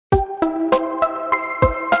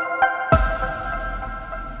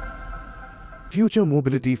Future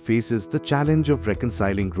mobility faces the challenge of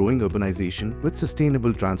reconciling growing urbanization with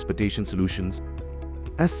sustainable transportation solutions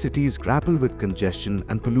as cities grapple with congestion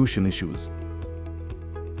and pollution issues.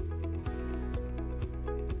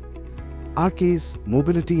 Our case,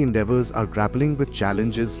 mobility endeavors are grappling with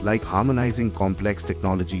challenges like harmonizing complex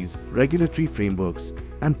technologies, regulatory frameworks,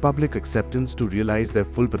 and public acceptance to realize their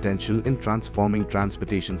full potential in transforming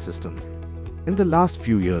transportation systems. In the last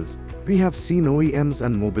few years, we have seen OEMs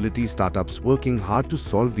and mobility startups working hard to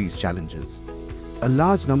solve these challenges. A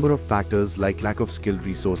large number of factors like lack of skilled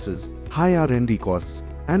resources, high R&D costs,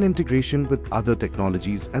 and integration with other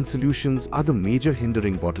technologies and solutions are the major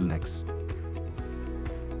hindering bottlenecks.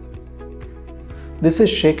 This is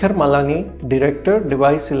Shekhar Malangi, Director,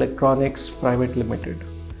 Devise Electronics Pvt Ltd.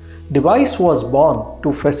 Devise was born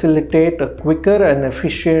to facilitate a quicker and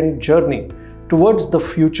efficient journey towards the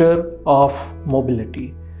future of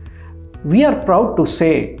mobility. We are proud to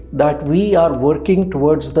say that we are working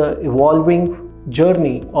towards the evolving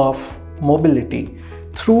journey of mobility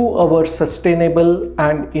through our sustainable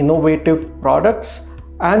and innovative products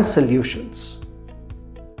and solutions.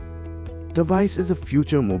 Devise is a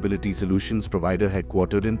future mobility solutions provider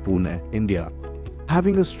headquartered in Pune, India.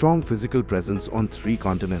 Having a strong physical presence on 3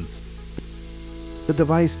 continents, the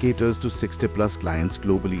Devise caters to 60+ clients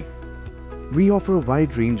globally. We offer a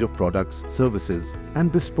wide range of products, services,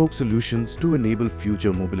 and bespoke solutions to enable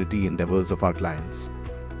future mobility endeavors of our clients.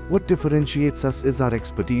 What differentiates us is our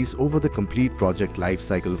expertise over the complete project life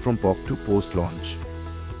cycle from POC to post-launch.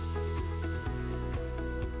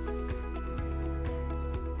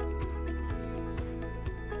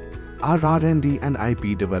 Our R&D and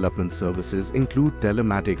IP development services include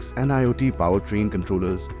telematics and IoT powertrain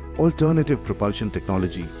controllers, alternative propulsion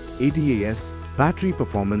technology, ADAS, battery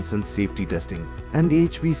performance and safety testing, and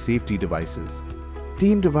HV safety devices.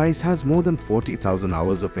 Team Devise has more than 40,000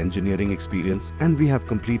 hours of engineering experience, and we have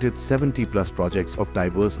completed 70+ projects of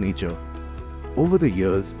diverse nature. Over the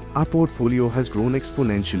years, our portfolio has grown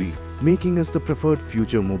exponentially, making us the preferred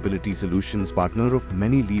future mobility solutions partner of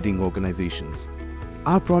many leading organizations.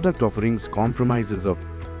 Our product offerings comprises of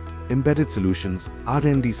embedded solutions,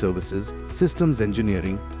 R&D services, systems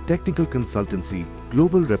engineering, technical consultancy,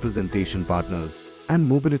 global representation partners, and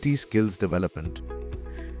mobility skills development.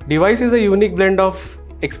 Devise is a unique blend of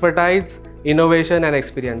expertise, innovation, and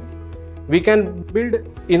experience. We can build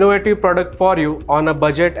innovative product for you on a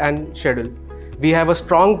budget and schedule. We have a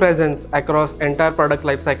strong presence across entire product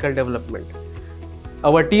lifecycle development.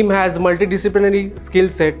 Our team has multidisciplinary skill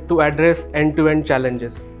set to address end-to-end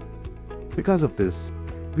challenges. Because of this,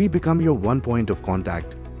 we become your one point of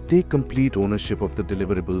contact, take complete ownership of the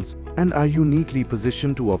deliverables, and are uniquely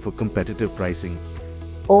positioned to offer competitive pricing.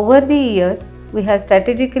 Over the years, we have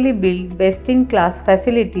strategically built best-in-class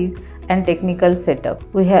facilities and technical setup.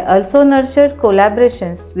 We have also nurtured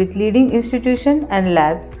collaborations with leading institutions and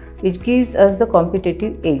labs, which gives us the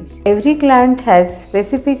competitive edge. Every client has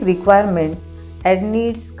specific requirements and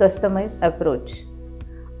needs customized approach.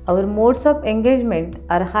 Our modes of engagement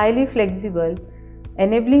are highly flexible,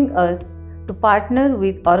 enabling us to partner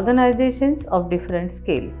with organizations of different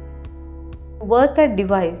scales. To work at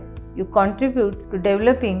Devise, you contribute to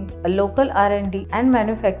developing a local R&D and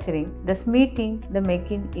manufacturing, thus meeting the Make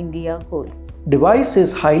in India goals. Devise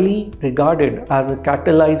is highly regarded as a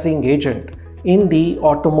catalyzing agent in the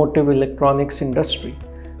automotive electronics industry.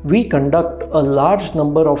 We conduct a large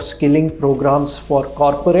number of skilling programs for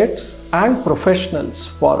corporates and professionals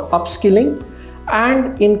for upskilling,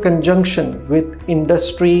 and in conjunction with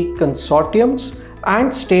industry consortiums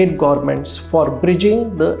and state governments for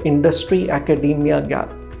bridging the industry-academia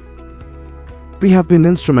gap. We have been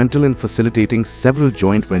instrumental in facilitating several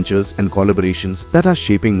joint ventures and collaborations that are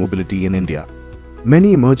shaping mobility in India.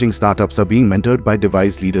 Many emerging startups are being mentored by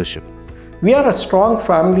Devise leadership. We are a strong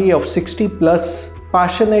family of 60+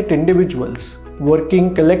 passionate individuals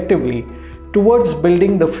working collectively towards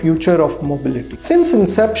building the future of mobility. Since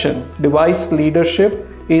inception, Devise leadership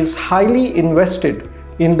is highly invested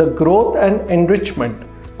in the growth and enrichment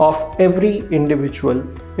of every individual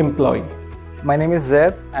employee. My name is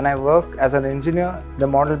Zaid and I work as an engineer in the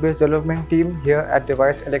model-based development team here at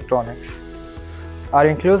Devise Electronics. Our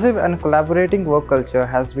inclusive and collaborating work culture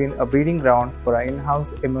has been a breeding ground for our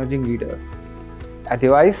in-house emerging leaders. At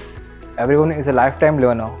Devise, everyone is a lifetime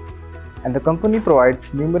learner, and the company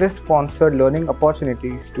provides numerous sponsored learning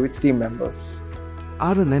opportunities to its team members.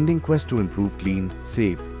 Our unending quest to improve clean,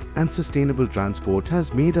 safe, and sustainable transport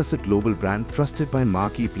has made us a global brand trusted by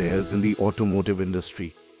marquee players in the automotive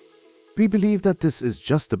industry. We believe that this is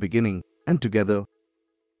just the beginning, and together,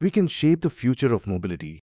 we can shape the future of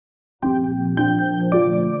mobility.